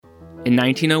In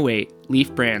 1908,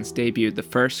 Leaf Brands debuted the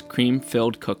first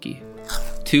cream-filled cookie.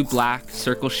 2 black,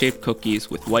 circle-shaped cookies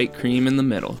with white cream in the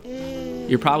middle.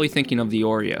 You're probably thinking of the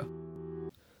Oreo,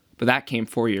 but that came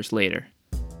 4 years later.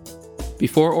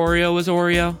 Before Oreo was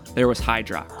Oreo, there was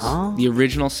Hydrox, the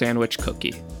original sandwich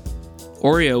cookie.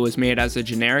 Oreo was made as a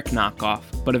generic knockoff,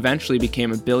 but eventually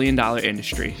became a billion-dollar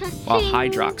industry, while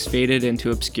Hydrox faded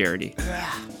into obscurity.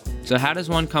 So how does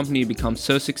one company become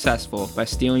so successful by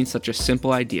stealing such a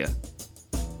simple idea?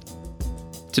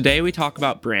 Today we talk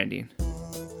about branding.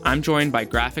 I'm joined by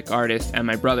graphic artist and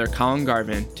my brother Colin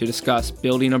Garvin to discuss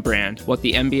building a brand, what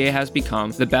the NBA has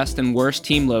become, the best and worst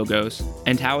team logos,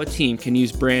 and how a team can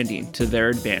use branding to their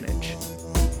advantage.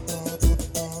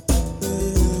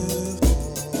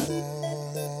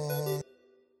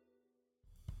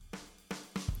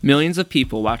 Millions of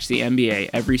people watch the NBA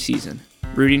every season,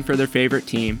 rooting for their favorite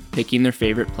team, picking their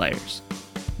favorite players.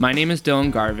 My name is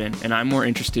Dylan Garvin, and I'm more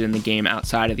interested in the game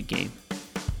outside of the game.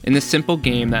 In this simple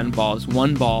game that involves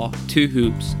 1 ball, 2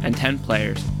 hoops, and 10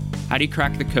 players, how do you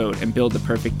crack the code and build the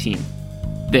perfect team?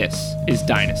 This is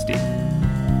Dynasty.